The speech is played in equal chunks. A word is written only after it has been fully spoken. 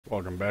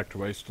Welcome back to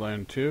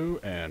Wasteland 2,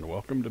 and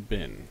welcome to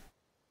Bihn.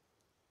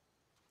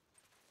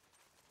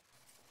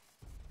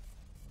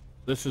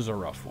 This is a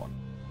rough one.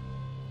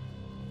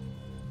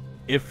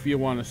 If you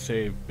want to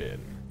save Bihn.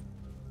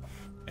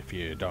 If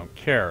you don't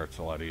care, it's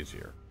a lot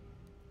easier.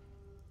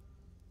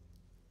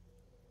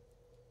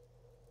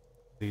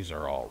 These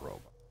are all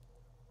robots.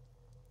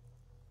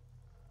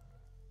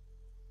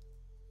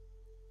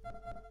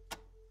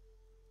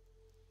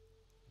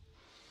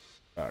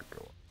 Back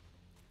away.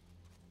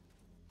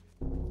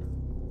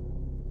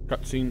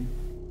 Cutscene.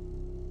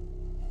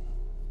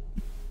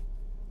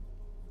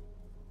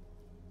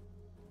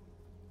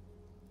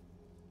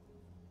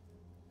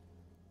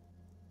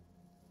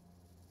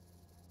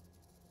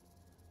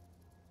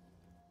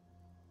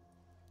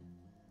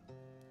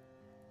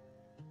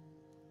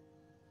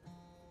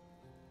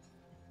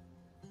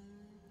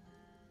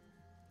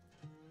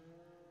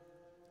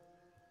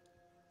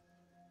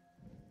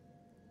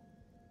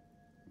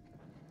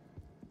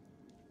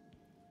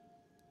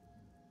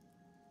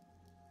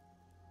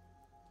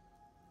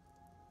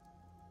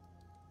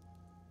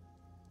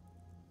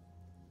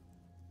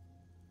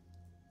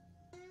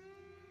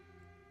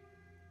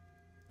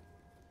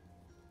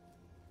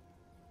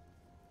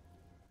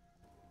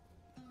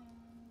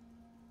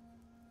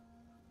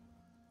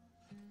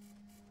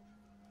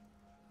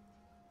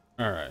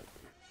 Alright.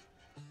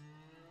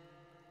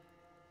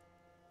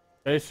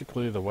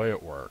 Basically, the way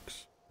it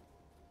works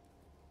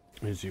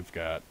is you've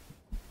got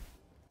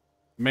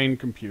main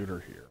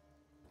computer here.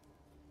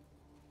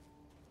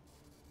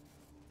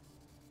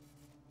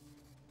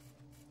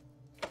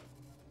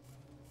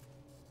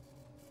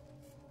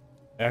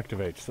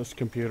 Activates this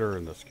computer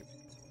and this computer.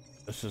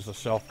 This is a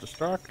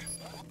self-destruct.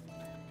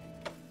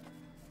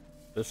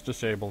 This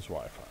disables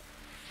Wi-Fi.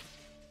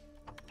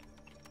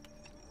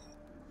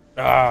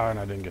 Ah, and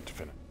I didn't get to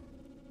finish.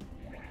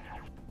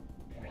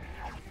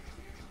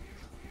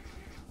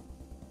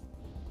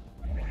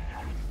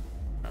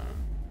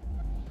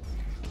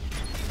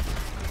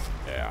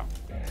 Yeah.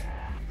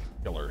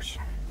 Killers.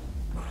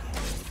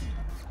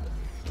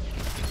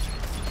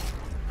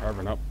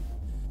 Carving up.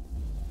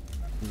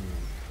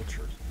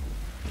 Pictures.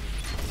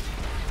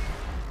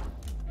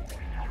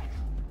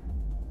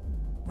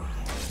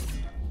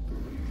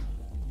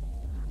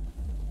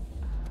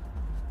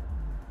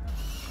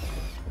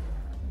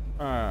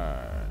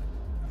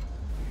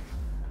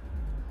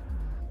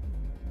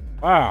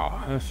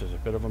 Wow, this is a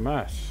bit of a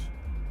mess.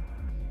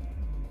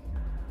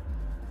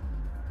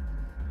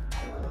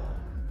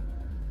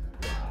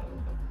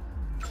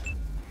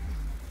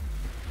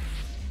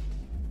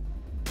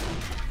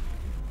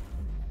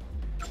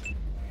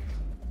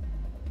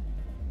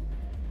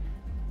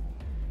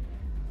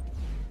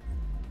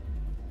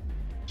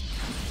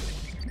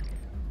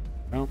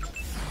 Well,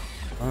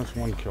 that's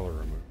one killer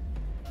removed.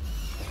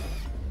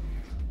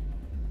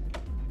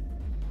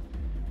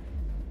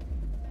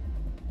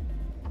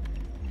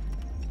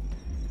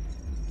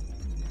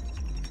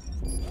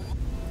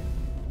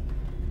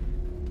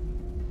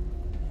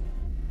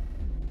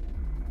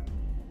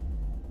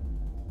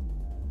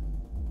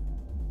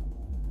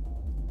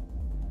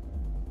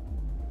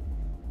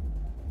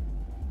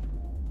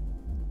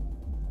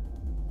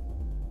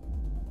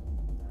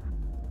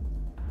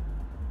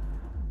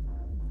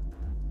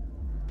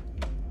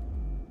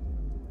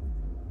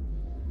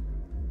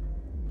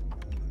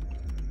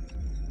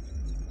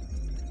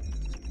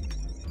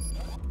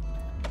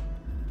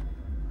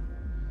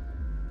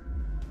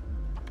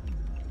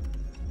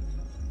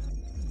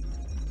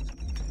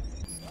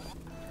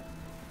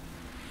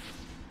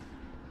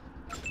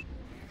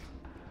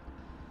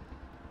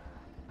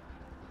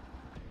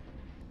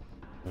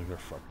 They're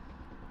fucked.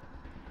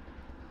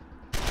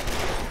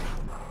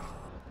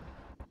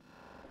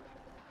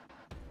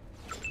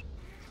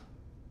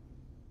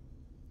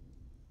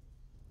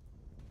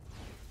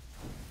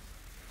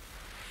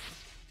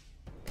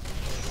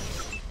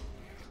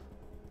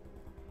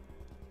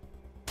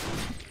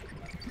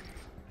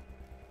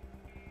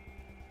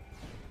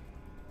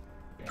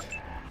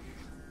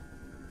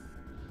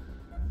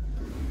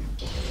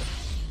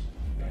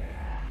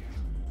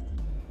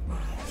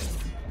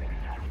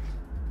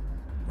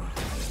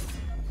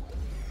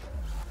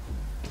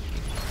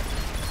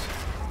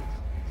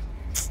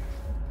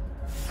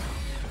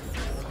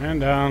 And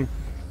down.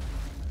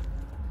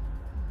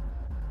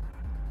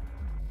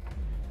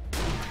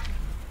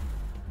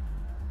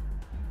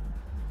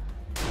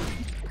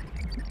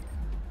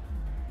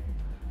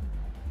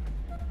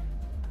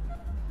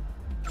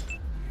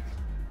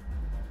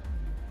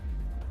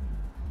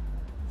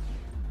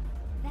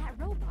 That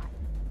robot.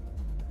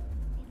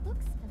 It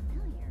looks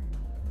familiar.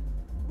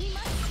 We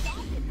must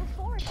stop it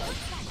before it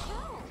hurts that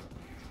crow.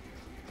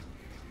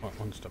 What,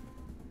 one step?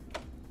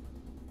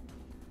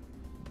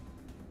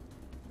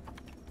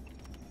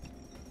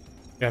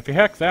 Yeah, if you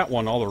hack that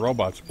one, all the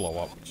robots blow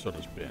up, so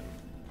does Bihn.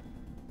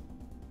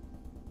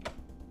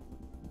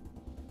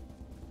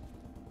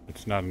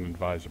 It's not an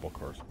advisable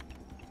course.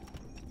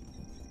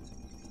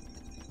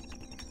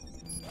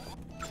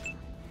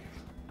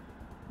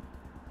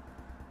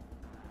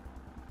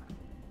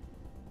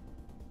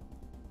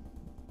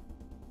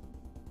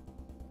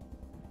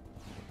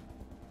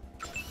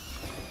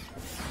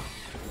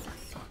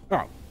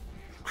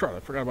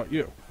 forgot about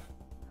you.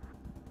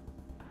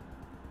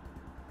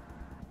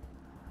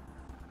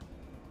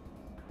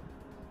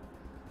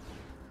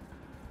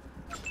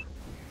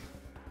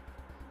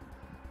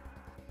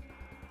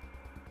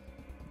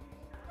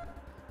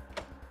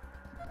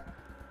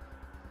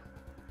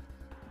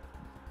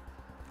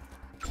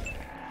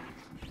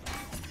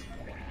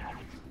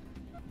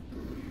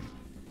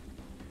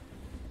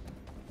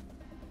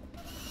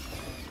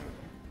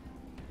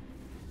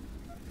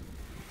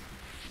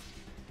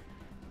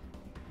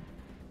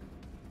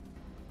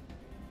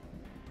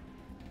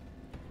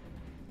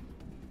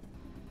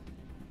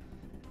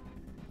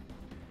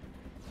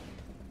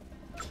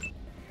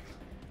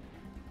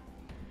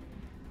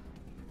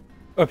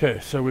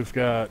 Okay, so we've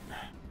got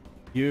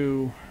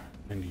you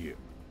and you.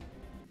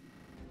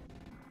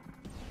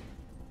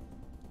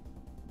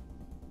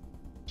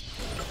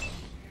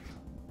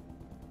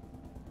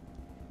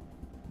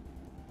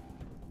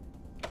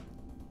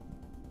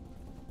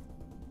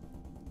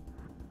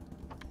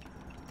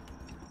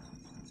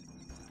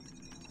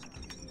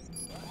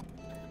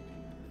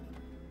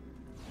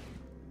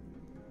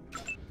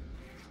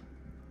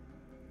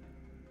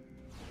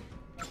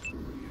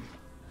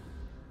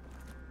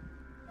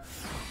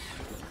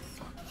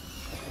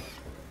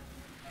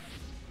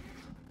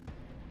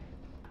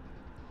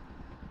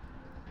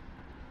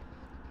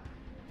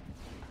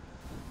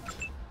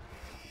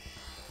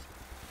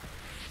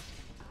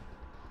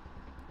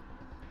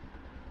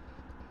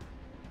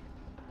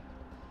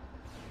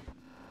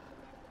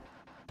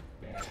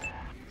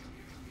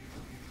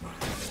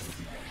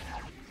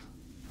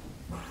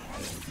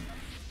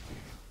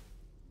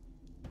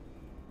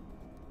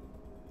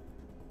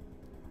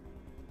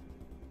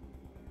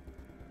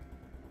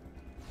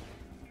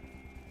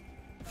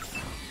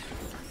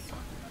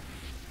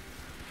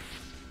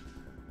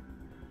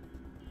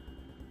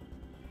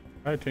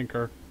 Hi,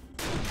 Tinker.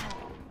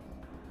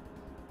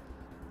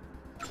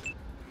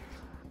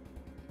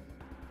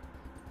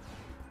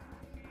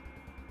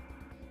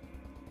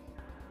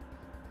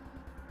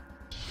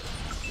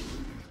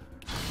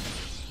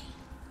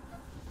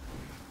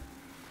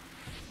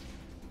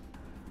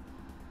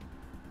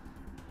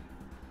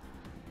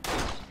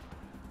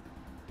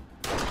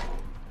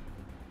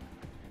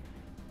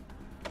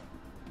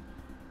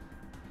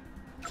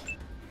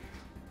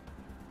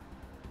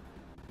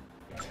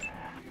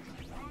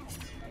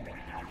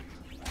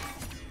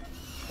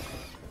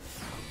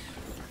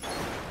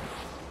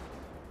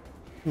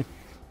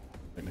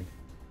 Lightning.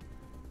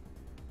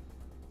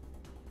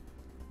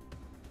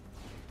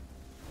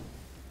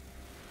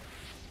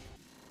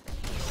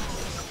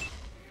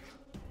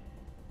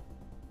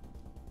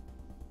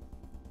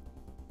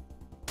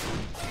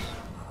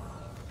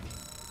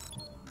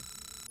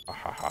 Ha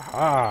ha ha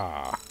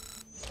ha.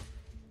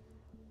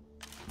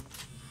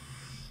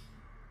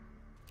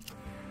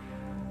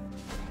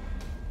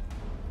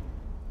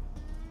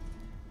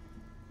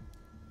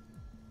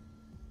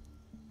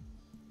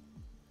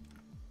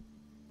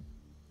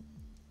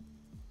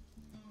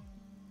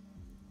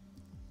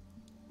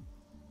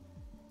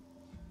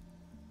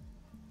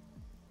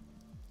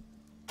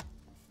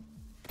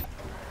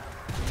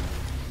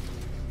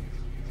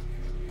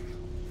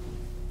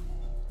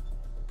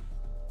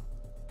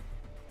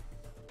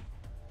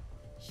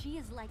 She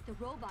is like the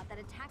robot that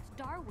attacked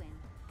Darwin.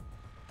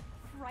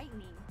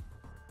 Frightening.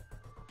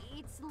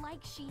 It's like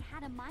she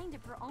had a mind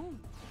of her own.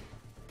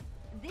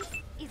 This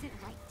isn't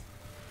right.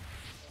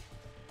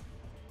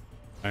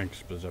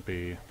 Thanks,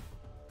 Bizeppy.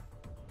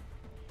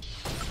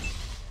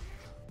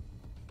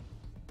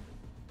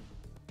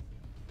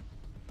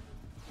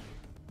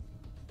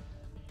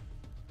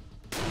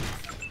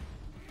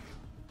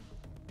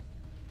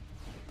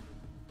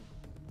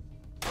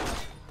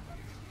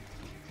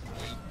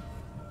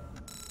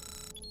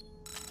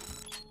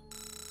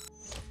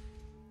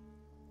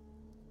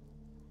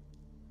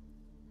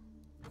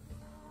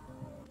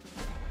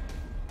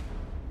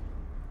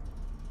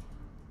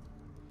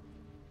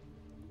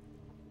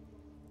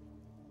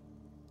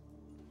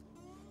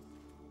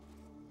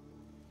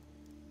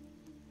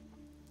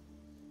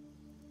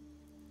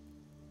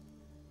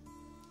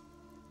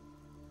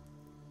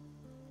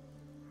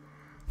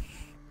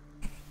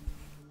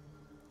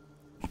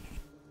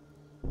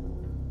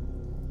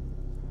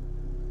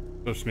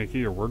 So sneaky,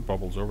 your word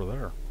bubble's over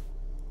there.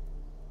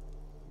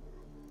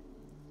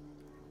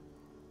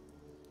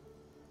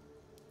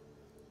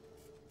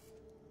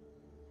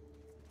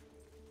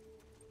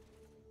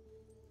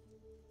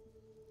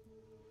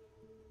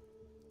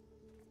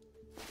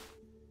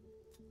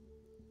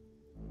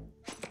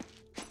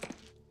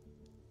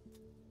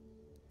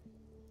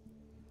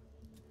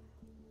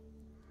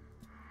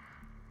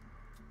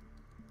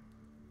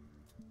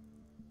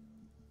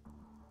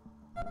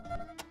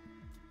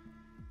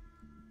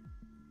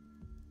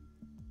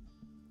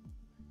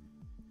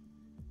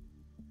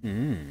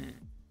 Hmm.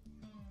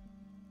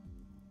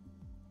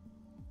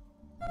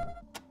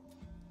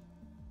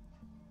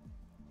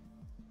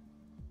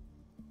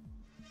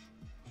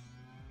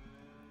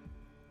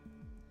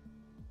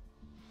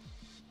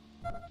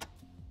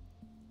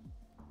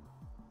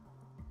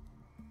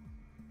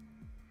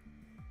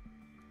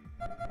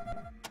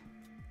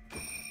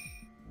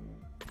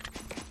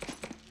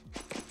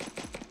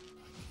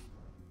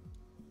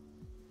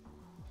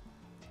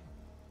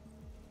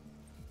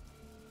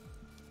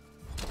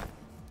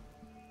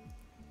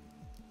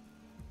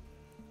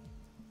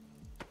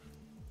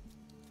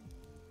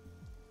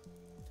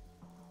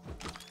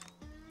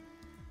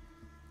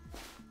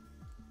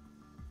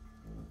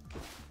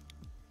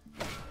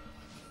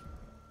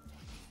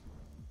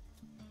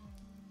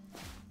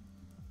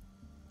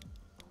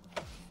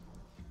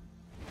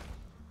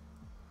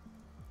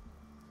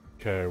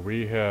 Okay,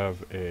 we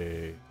have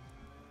a...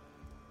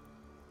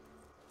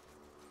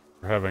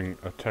 We're having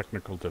a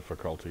technical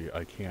difficulty.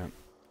 I can't...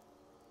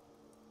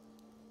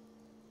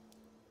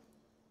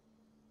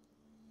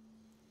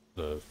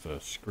 The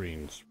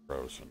screen's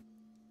frozen.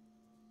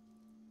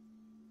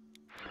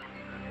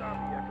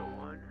 Copy, Echo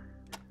 1.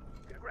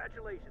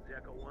 Congratulations,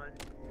 Echo 1.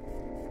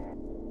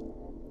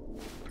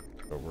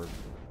 So we're...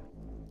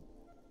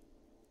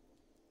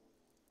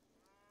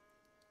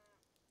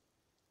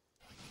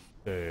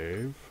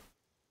 Save.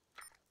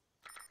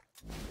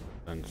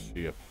 And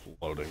see if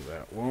loading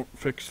that won't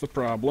fix the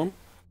problem.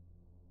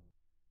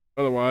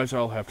 Otherwise,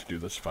 I'll have to do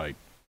this fight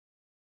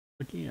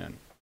again.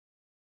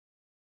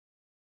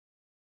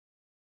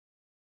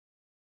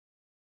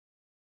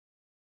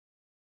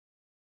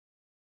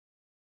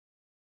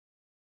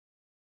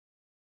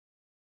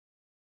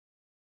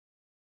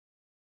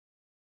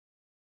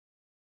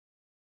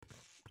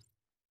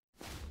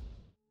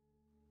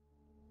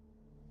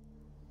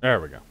 There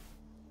we go.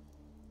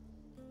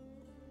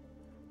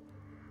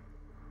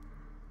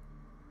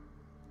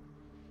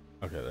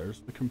 Okay, there's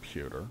the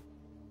computer.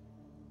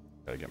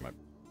 Gotta get my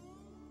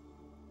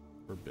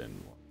Bihn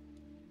one.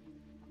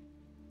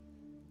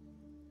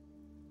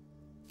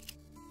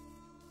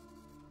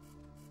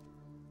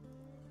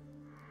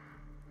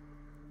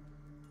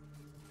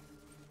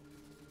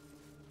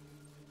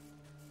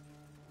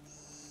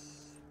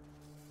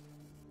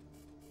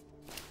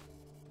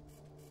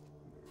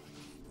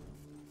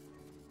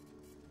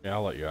 Yeah,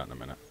 I'll let you out in a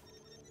minute.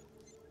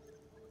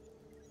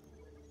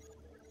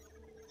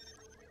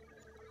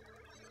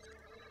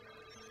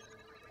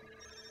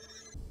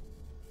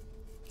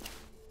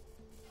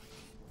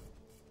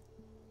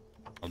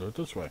 I'll do it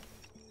this way.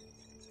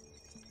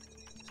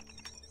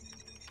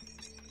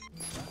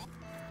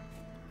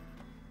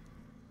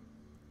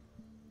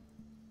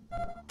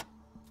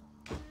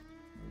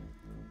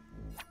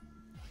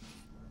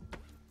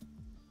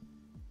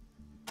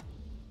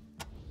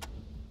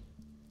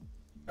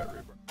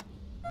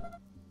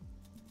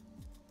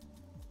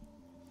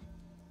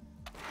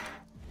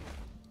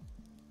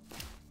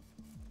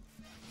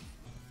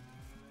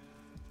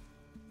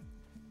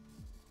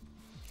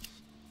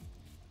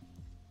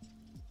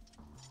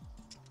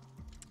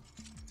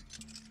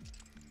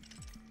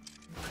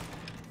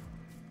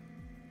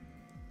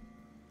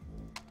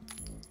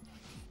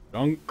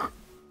 Dunk.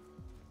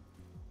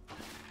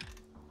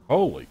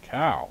 Holy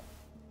cow.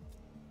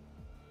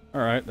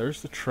 Alright,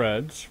 there's the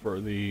treads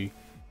for the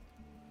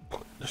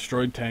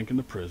destroyed tank in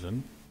the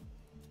prison.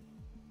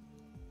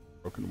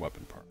 Broken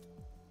weapon part.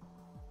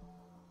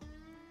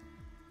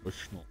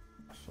 Bushnell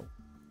muscle.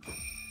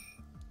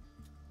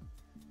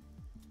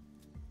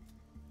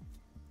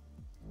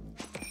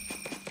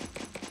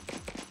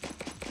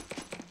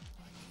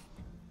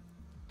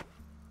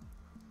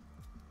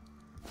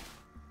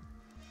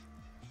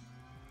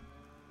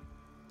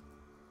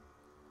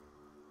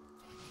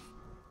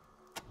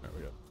 There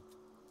we go.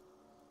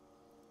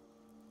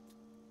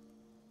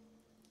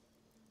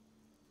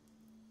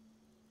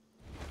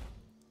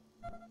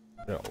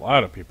 There are a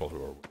lot of people who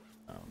are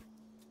down.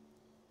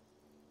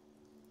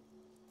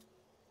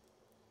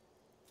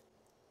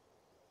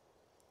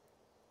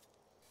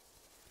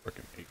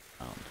 Frickin' 8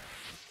 pounds.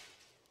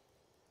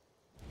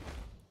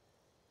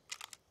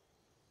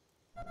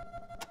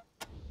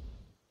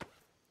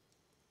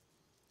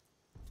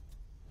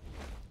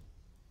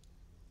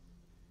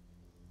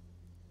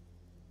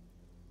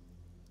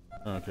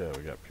 Okay,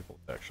 we got people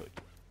actually.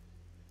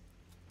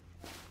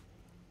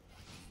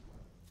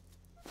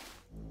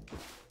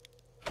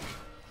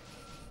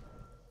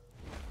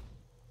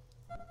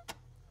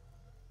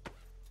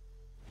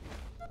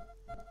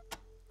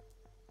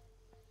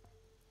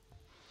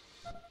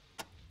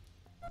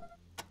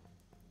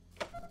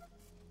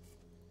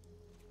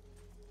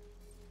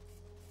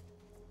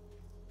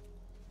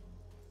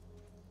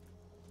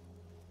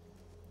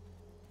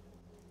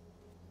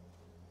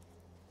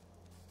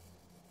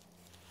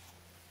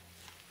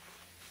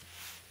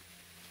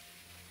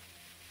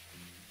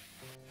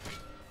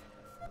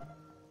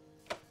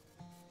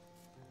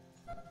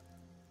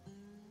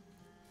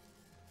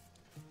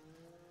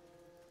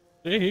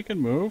 See, he can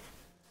move.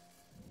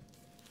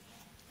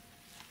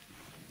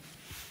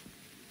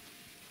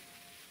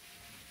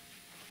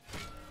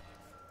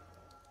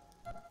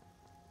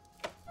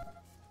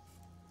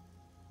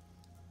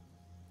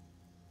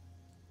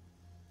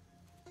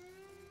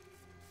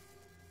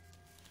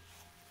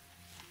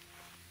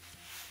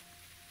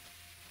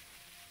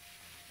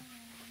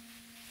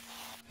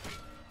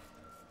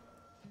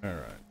 All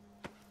right.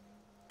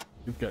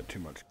 You've got too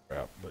much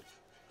crap, but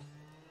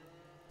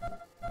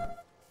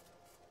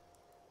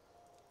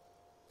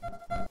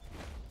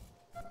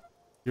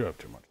you have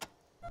too much.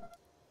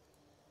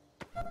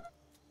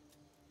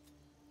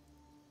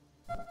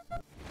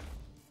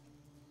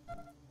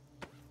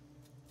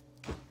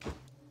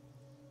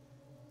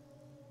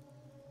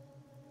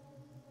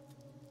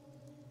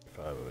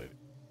 Five of 80.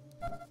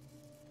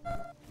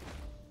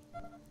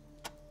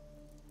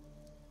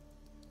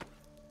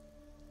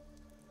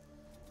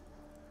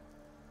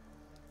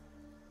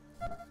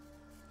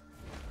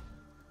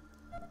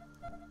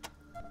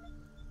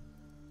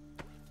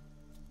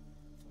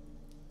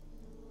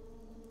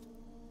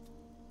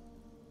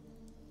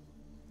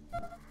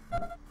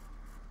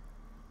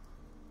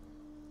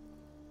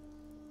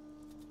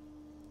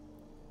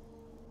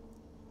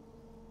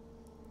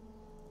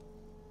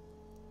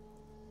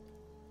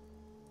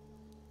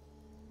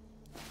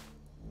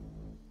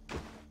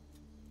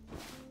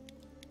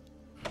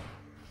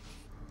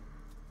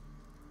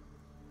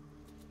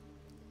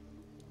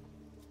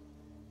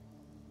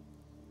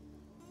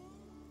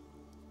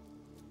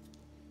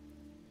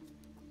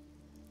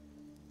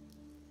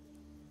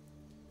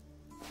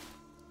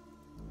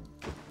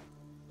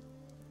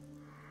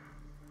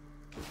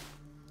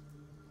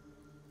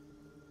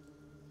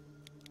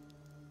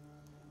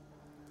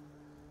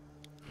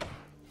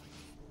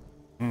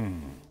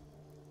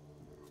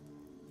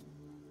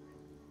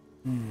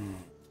 Hmm.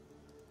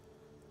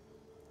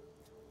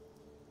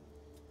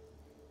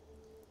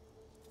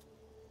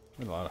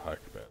 A lot of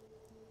hike beds.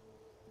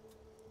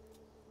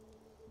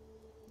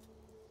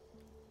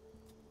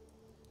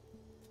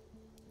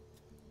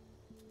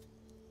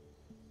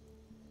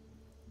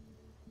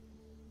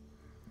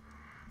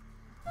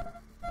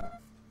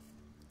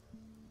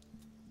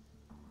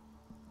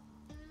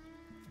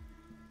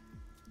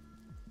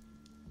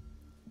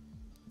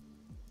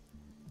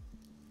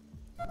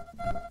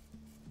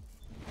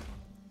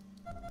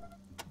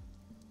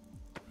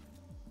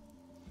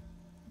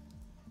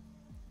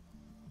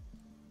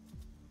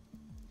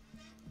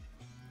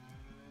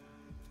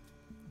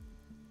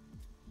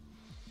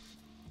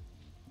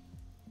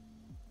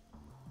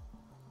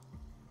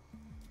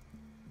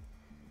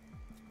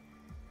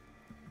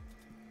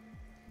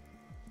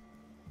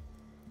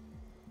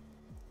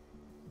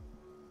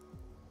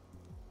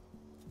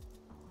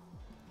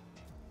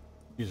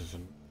 Jesus,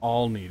 and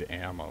all need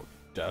ammo.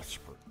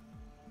 Desperate.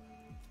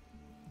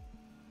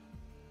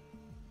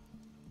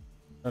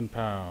 10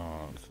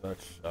 pounds.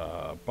 That's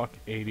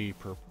 $1.80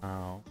 per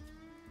pound.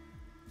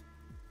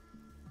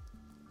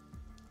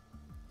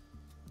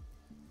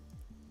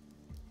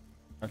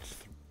 That's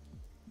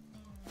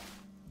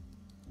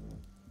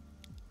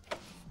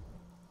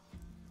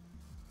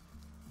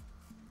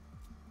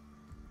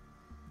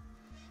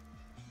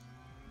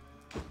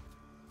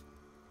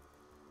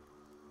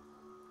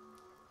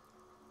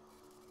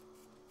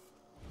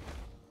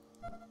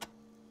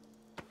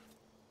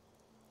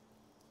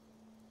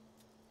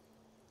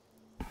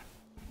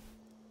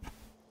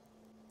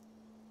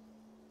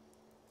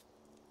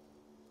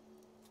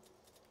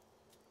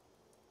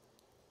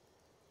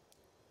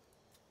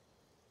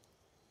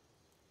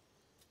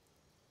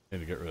need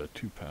to get rid of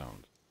 2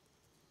 pounds.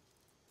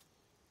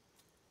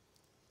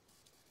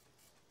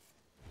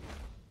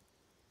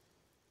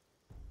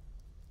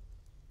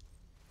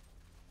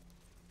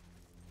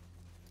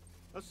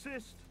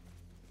 Assist!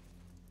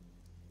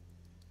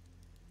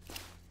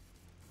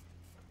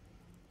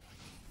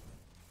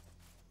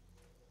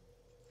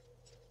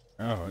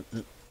 Oh,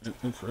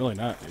 it's really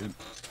not.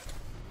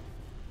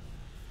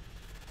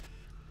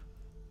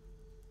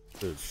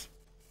 It's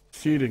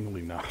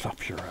exceedingly not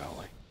up your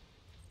alley.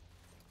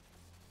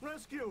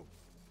 Rescue!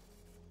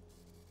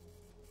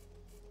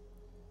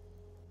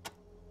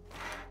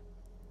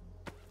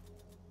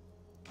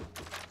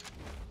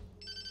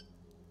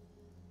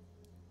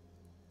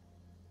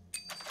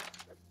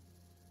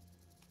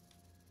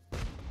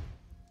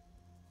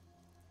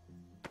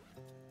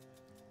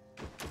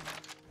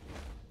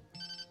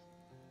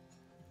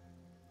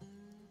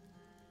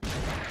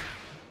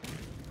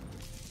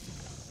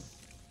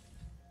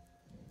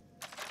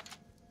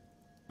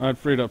 I'd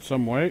freed up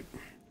some weight.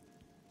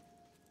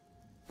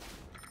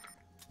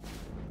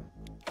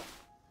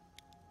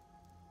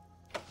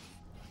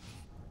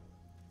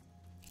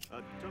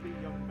 A tubby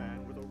young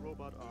man with a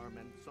robot arm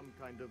and some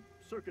kind of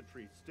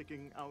circuitry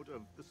sticking out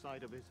of the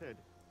side of his head.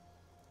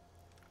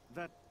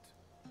 That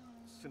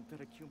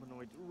synthetic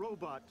humanoid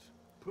robot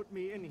put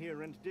me in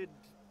here and did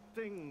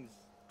things,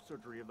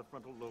 surgery of the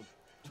frontal lobe,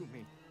 to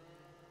me.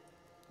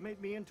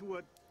 Made me into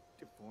a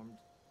deformed,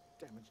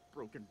 damaged,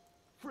 broken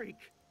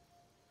freak.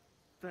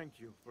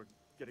 Thank you for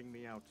getting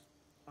me out,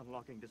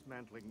 unlocking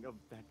dismantling of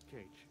that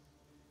cage.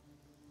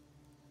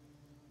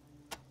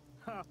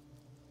 Ha!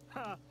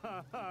 Ha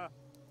ha ha!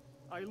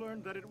 I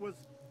learned that it was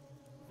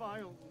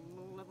vile,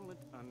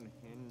 malevolent,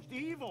 unhinged,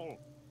 evil!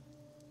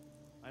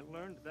 I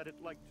learned that it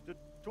liked to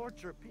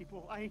torture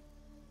people. I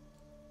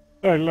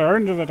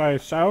learned that I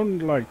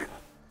sound like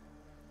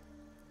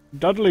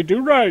Dudley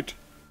Do-Right.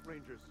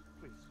 Rangers,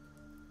 please.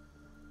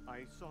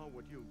 I saw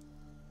what you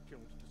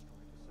killed,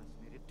 destroyed,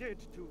 assassinated, did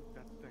to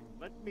that thing.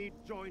 Let me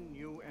join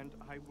you, and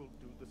I will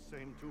do the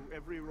same to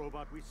every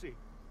robot we see.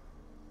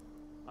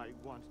 I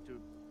want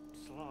to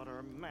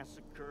slaughter,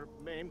 massacre,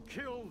 maim,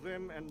 kill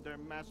them and their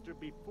master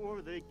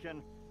before they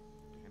can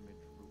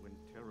damage, ruin,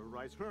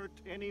 terrorize, hurt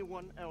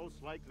anyone else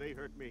like they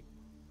hurt me.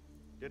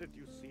 Didn't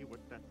you see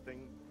what that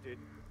thing did?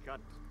 Got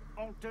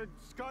altered,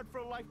 scarred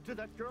for life to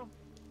that girl?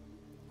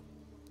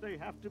 They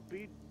have to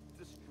be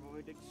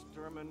destroyed,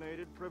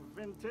 exterminated,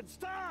 prevented,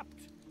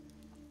 stopped!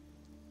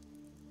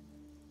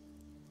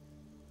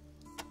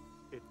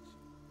 It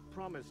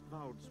promised,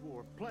 vowed,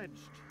 swore,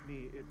 pledged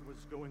me it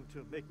was going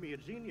to make me a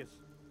genius.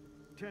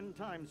 10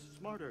 times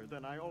smarter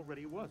than I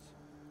already was.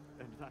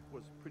 And that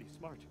was pretty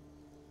smart.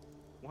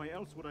 Why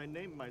else would I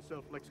name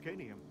myself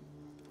Lexcanium?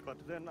 But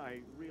then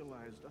I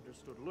realized,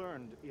 understood,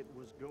 learned it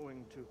was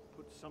going to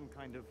put some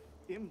kind of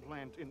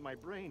implant in my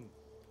brain.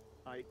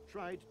 I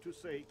tried to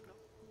say,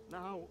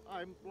 now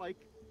I'm like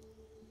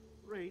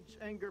rage,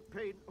 anger,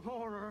 pain,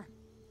 horror.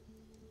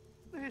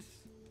 This.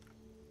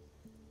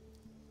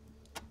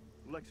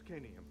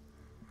 Lexcanium.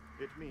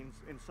 It means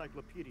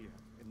encyclopedia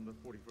in the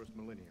 41st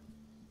millennium.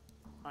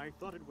 I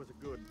thought it was a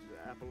good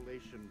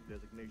appellation,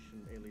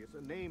 designation, alias,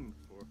 a name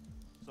for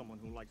someone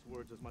who likes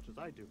words as much as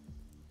I do.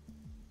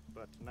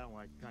 But now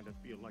I kind of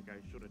feel like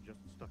I should have just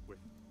stuck with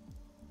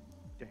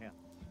Dan.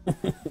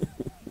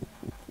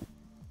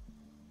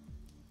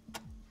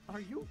 Are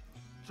you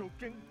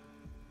joking?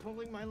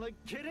 Pulling my leg?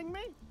 Kidding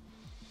me?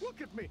 Look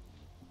at me.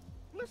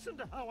 Listen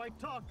to how I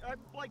talk. I'm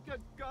like a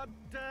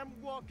goddamn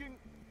walking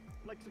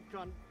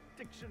lexicon,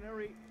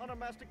 dictionary,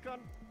 onomasticon,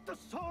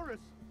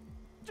 thesaurus.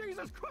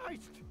 Jesus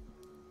Christ!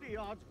 The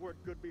odds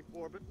weren't good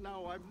before, but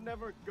now I'm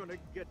never gonna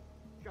get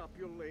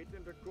copulate,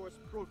 intercourse,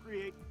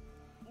 procreate,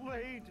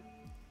 laid.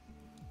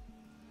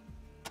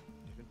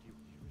 Didn't you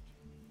hear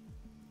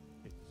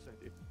it? It said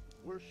it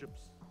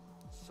worships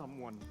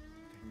someone,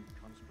 thing,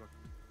 construct,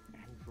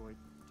 android,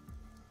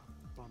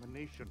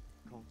 abomination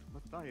called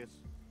Matthias.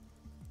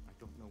 I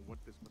don't know what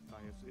this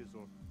Matthias is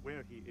or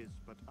where he is,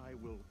 but I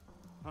will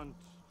hunt,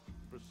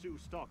 pursue,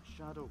 stalk,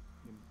 shadow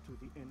him to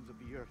the ends of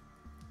the earth.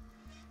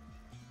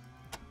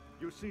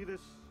 You see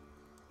this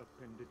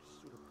appendage,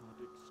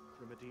 pseudopod,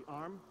 extremity,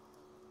 arm?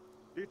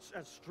 It's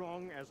as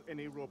strong as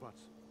any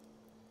robot's.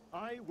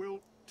 I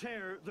will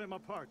tear them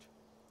apart.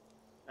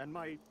 And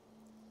my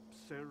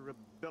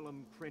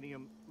cerebellum,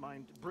 cranium,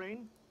 mind,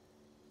 brain,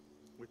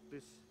 with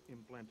this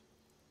implant,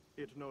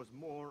 it knows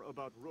more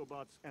about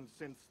robots and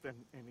synths than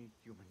any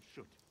human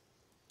should.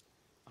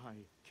 I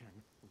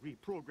can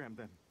reprogram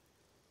them,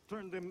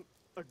 turn them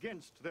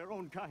against their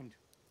own kind.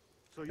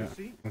 So you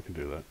see? I can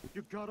do that.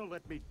 You gotta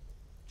let me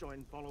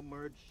join, follow,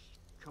 merge,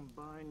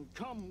 combine,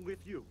 come with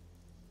you.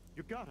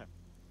 You gotta.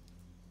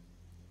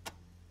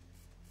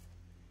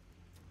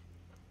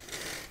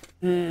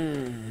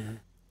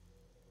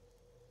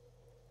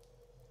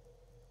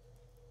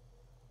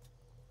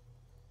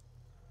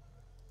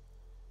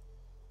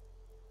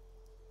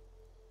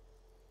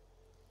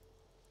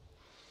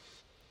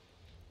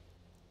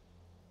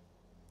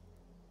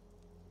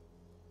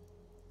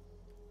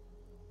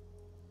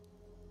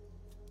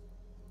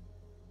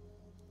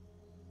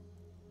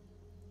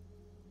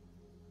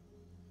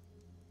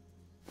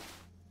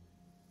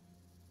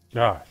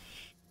 Gosh.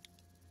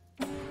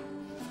 Thank you,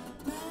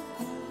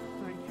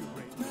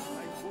 Ranger.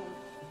 I won't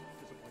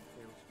disappoint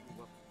Fails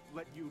who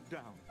let you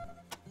down.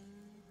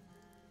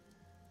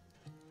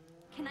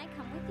 Can I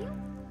come with you?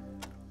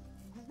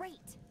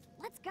 Great.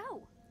 Let's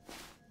go.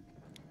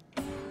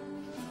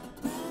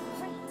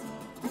 Great.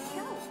 Let's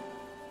go.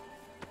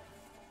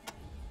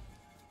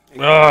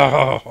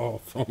 Oh,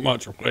 so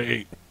much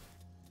weight.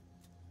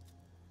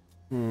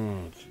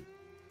 Oh, gee.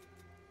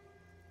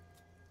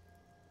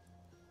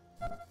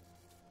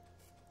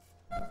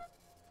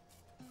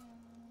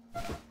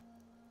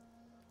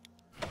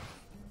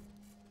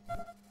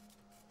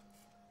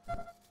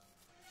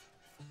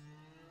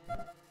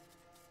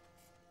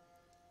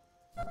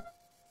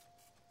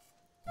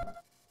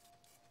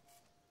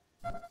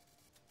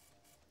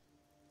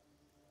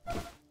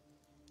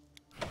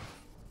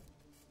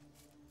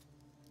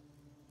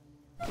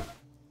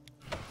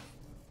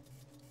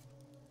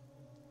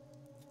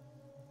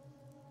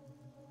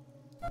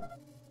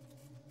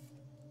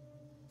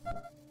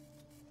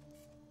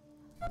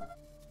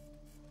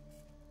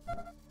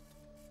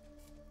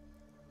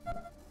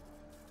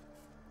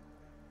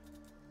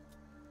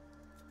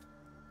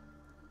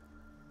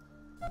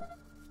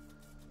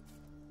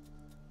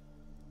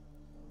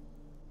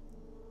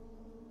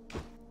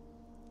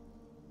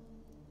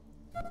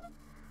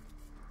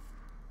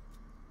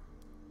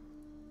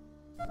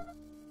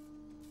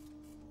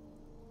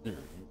 There,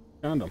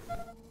 found him.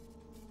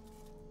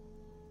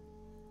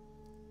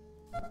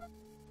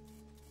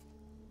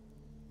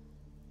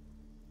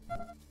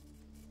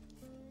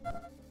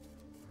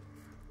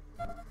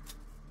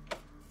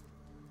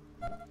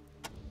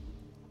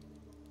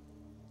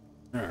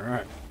 All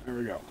right, there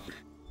we go.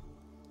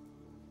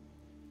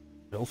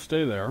 He'll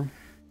stay there.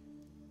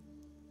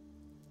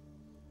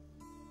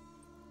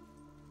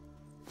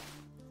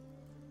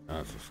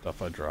 That's the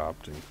stuff I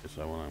dropped in case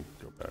I want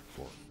to go back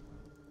for it.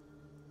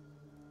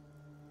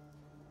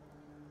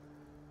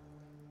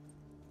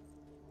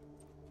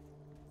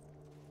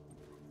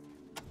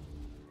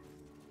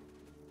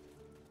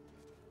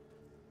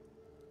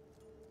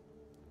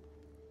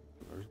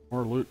 There's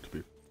more loot to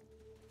be.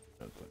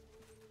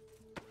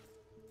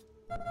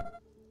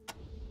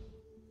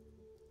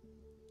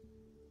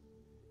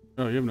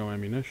 Oh, you have no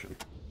ammunition.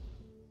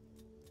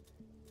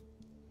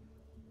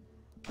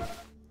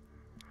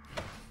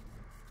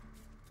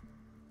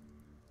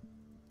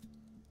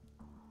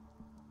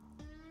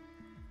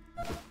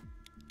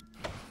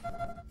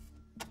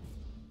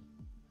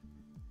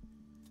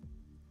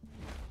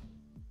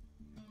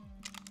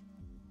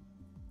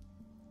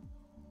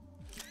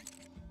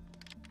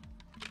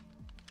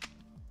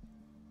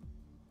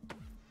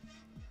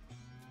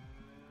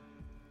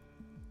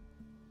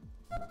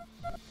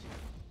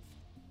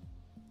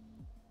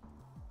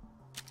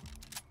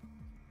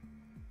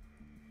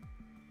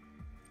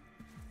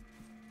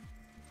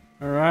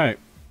 Alright,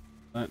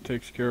 that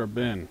takes care of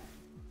Bihn.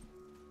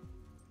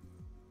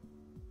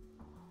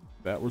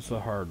 That was the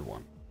hard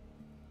one.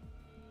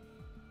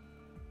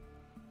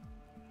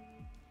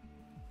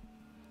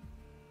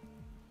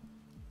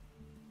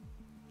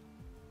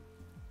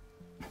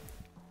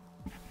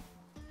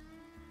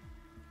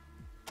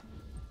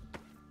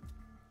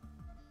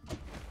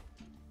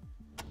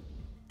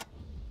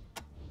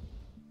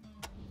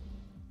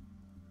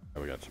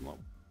 got some level.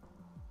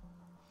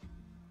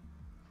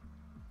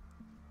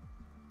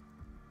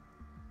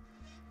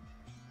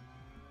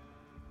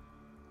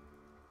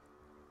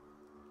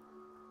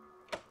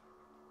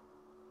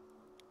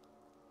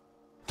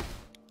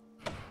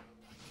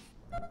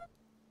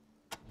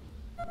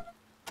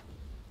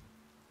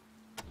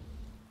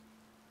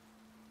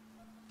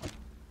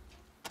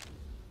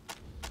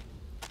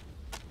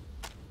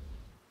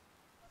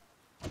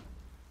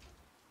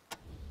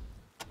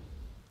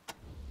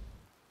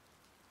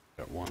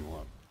 Got one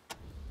left.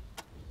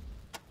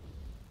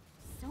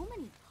 So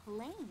many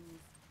planes.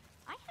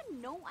 I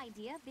had no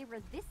idea there were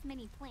this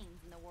many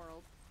planes in the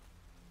world.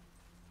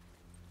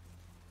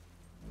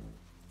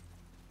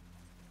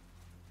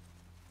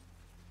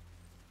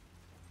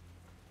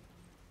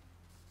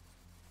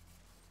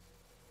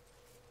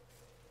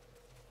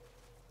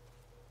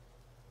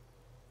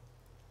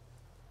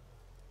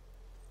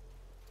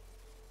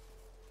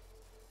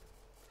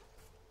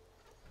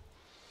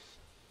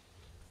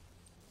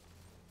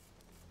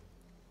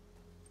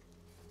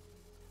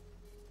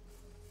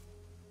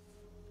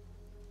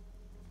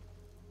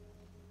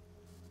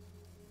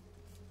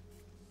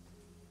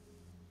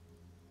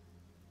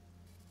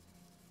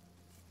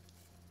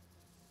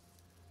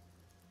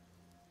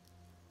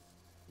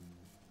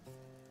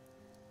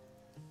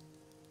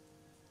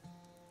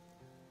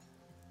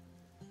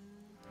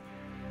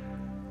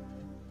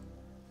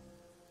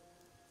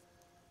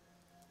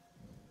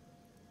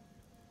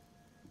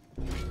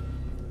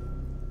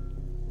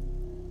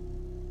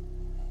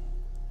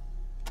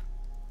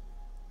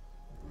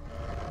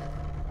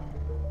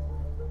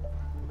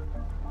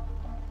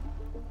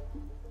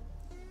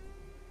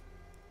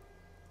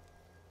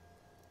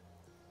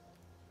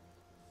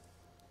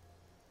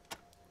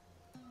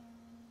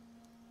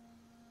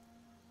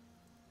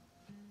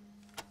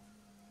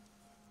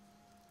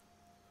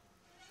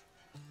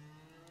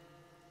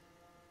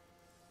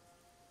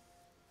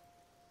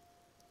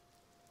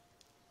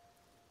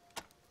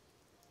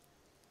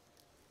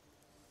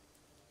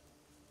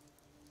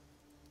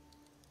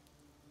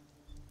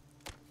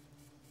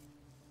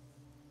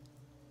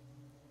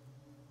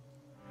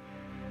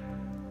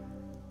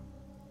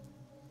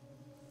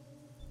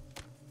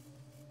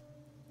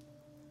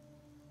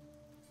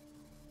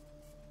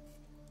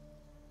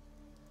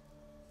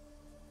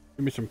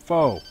 Give me some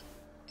foe.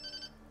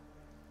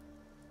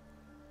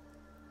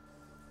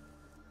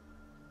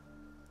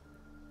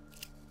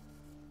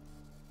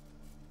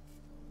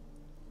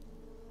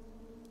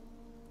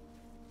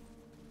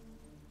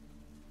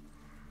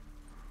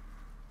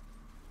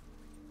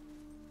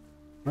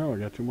 Well, we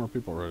got 2 more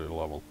people ready to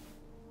level.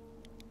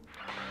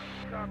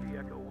 Copy,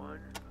 Echo 1.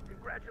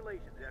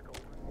 Congratulations, Echo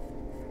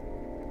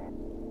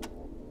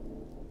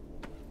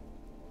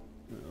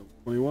 1.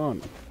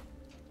 21.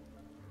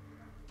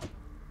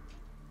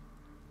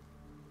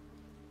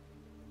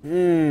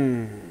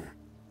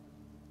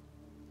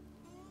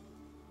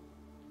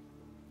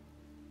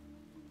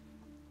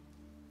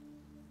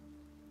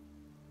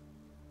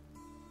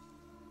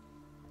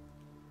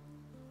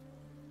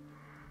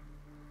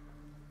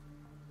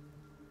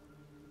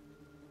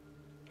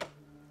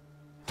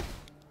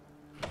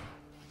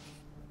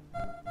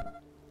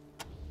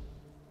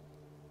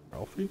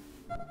 Ralphie?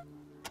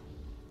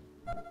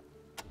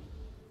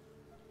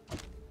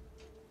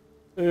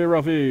 Hey,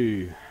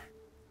 Ralphie!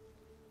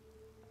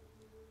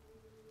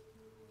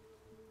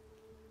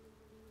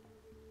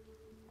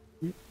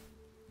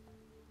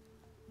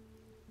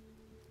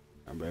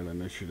 Combat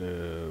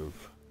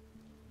initiative.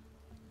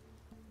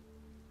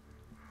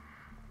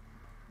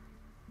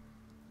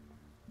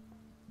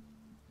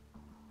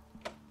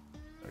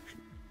 Action.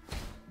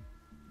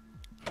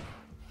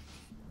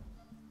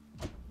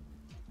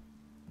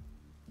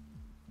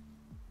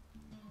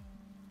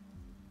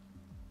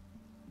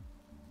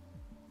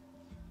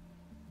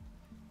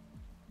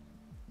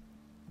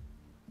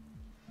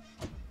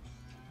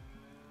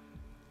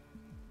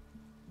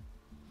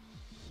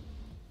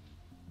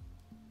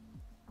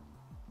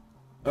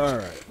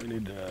 Alright, we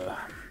need to...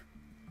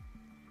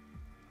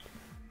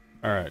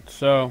 Alright,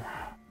 so...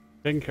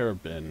 taking care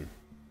of Bihn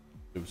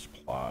gives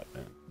plot,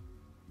 and...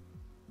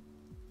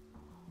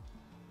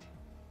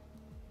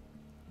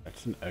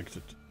 that's an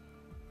exit.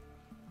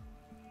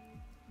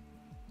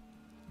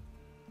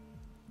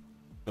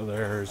 So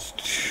there's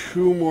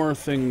 2 more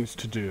things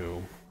to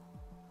do.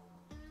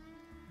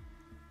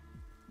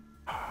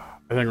 I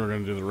think we're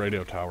going to do the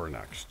radio tower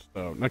next.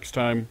 So next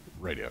time,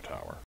 radio tower.